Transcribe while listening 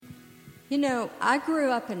You know, I grew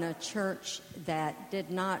up in a church that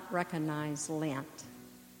did not recognize Lent.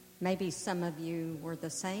 Maybe some of you were the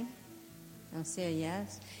same. I'll see a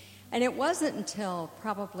yes. And it wasn't until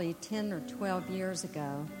probably 10 or 12 years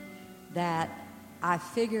ago that I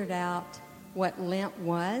figured out what Lent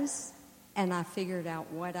was, and I figured out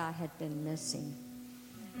what I had been missing.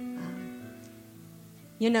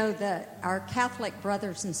 Our Catholic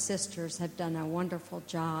brothers and sisters have done a wonderful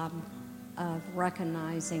job of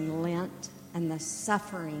recognizing Lent and the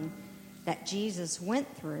suffering that Jesus went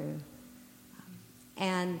through.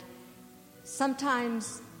 And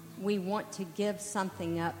sometimes we want to give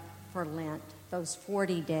something up for Lent, those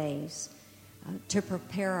 40 days, to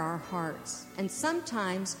prepare our hearts. And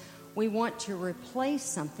sometimes we want to replace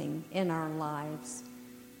something in our lives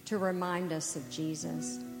to remind us of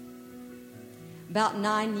Jesus. About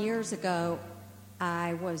 9 years ago,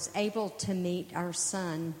 I was able to meet our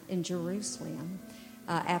son in Jerusalem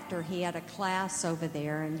after he had a class over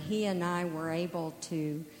there, and he and I were able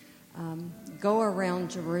to go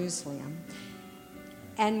around Jerusalem.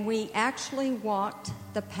 And we actually walked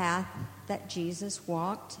the path that Jesus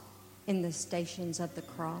walked in the Stations of the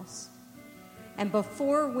Cross. And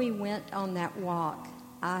before we went on that walk,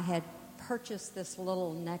 I had purchased this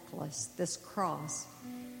little necklace, this cross,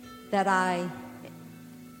 that I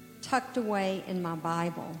tucked away in my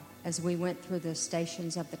Bible as we went through the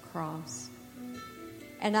Stations of the Cross.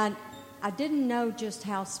 And I didn't know just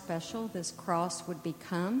how special this cross would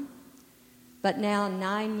become, but now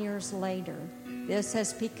 9 years later, this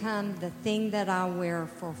has become the thing that I wear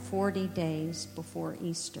for 40 days before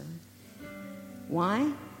Easter.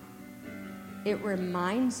 Why? It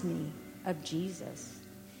reminds me of Jesus.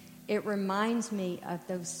 It reminds me of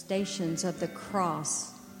those Stations of the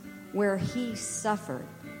Cross where he suffered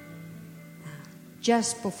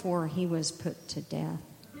just before he was put to death.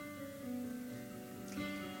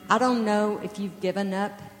 I don't know if you've given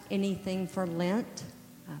up anything for Lent.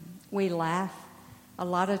 We laugh a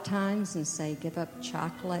lot of times and say, give up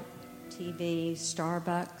chocolate, TV,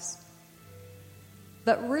 Starbucks.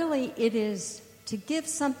 But really, it is to give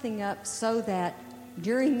something up so that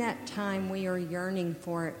during that time we are yearning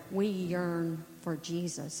for it, we yearn for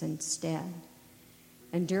Jesus instead.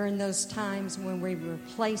 And during those times when we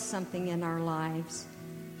replace something in our lives,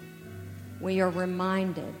 we are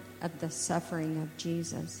reminded of the suffering of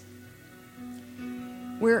Jesus.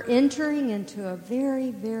 We're entering into a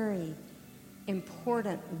very, very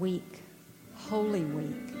important week, Holy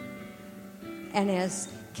Week. And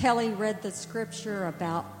as Kelly read the scripture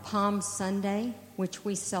about Palm Sunday, which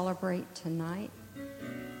we celebrate tonight,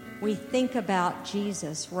 we think about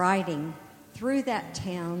Jesus riding through that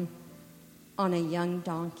town on a young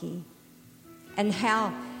donkey, and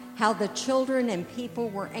how the children and people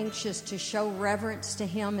were anxious to show reverence to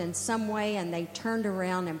him in some way, and they turned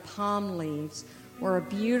around, and palm leaves were a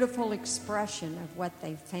beautiful expression of what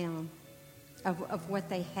they found, of what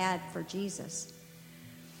they had for Jesus.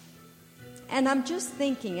 And I'm just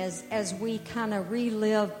thinking, as we kind of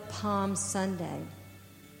relive Palm Sunday,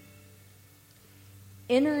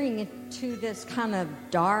 entering into this kind of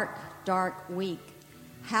dark week,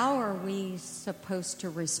 how are we supposed to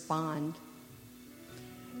respond?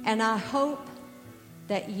 And I hope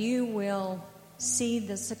that you will see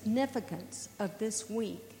the significance of this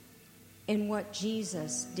week in what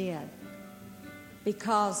Jesus did.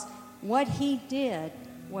 Because what he did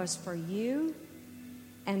was for you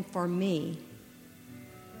and for me,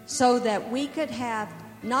 so that we could have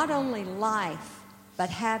not only life,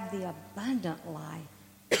 but have the abundant life.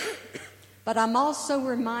 But I'm also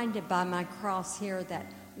reminded by my cross here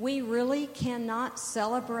that we really cannot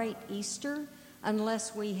celebrate Easter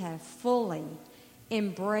unless we have fully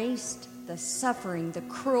embraced the suffering, the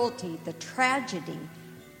cruelty, the tragedy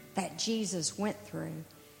that Jesus went through.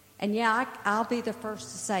 And yeah, I'll be the first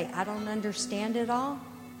to say I don't understand it all,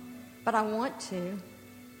 but I want to.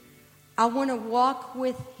 I want to walk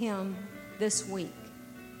with him this week.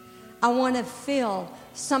 I want to feel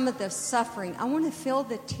some of the suffering. I want to feel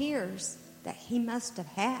the tears that he must have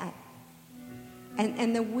had,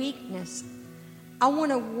 and the weakness. I want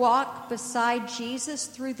to walk beside Jesus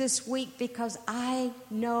through this week because I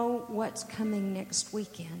know what's coming next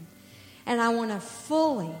weekend. And I want to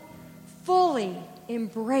fully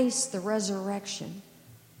embrace the resurrection.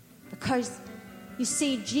 Because, you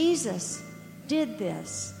see, Jesus did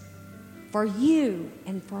this for you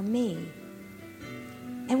and for me.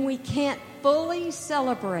 And we can't fully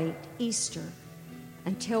celebrate Easter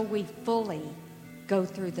until we fully go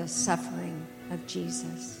through the suffering of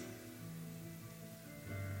Jesus.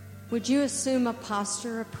 Would you assume a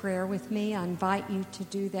posture of prayer with me? I invite you to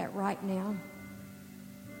do that right now.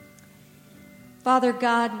 Father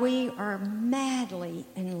God, we are madly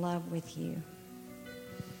in love with you.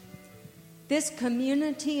 This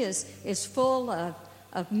community is full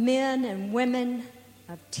of men and women,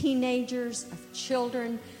 of teenagers, of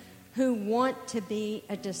children who want to be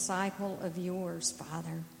a disciple of yours,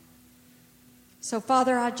 Father. So,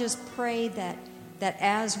 Father, I just pray that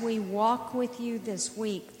as we walk with you this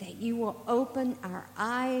week, that you will open our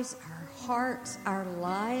eyes, our hearts, our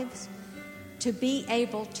lives to be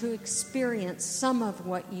able to experience some of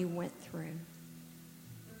what you went through.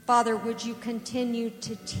 Father, would you continue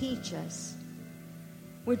to teach us?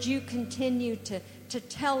 Would you continue to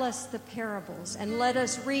tell us the parables and let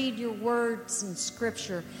us read your words in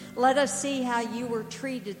Scripture? Let us see how you were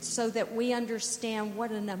treated so that we understand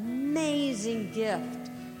what an amazing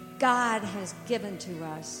gift God has given to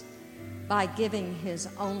us by giving his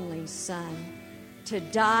only Son to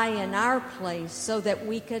die in our place so that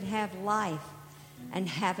we could have life and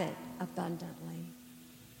have it abundantly.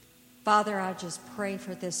 Father, I just pray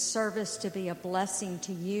for this service to be a blessing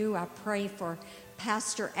to you. I pray for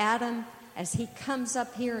Pastor Adam as he comes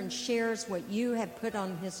up here and shares what you have put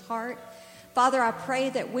on his heart. Father, I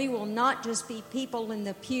pray that we will not just be people in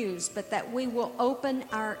the pews, but that we will open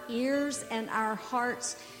our ears and our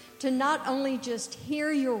hearts to not only just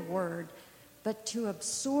hear your word, but to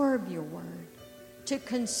absorb your word, to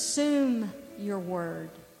consume your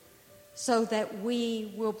word, so that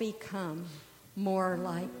we will become more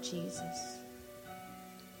like Jesus.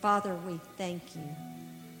 Father, we thank you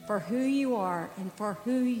for who you are and for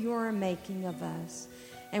who you are making of us.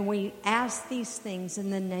 And we ask these things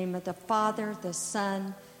in the name of the Father, the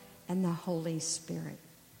Son, and the Holy Spirit.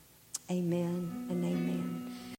 Amen and amen.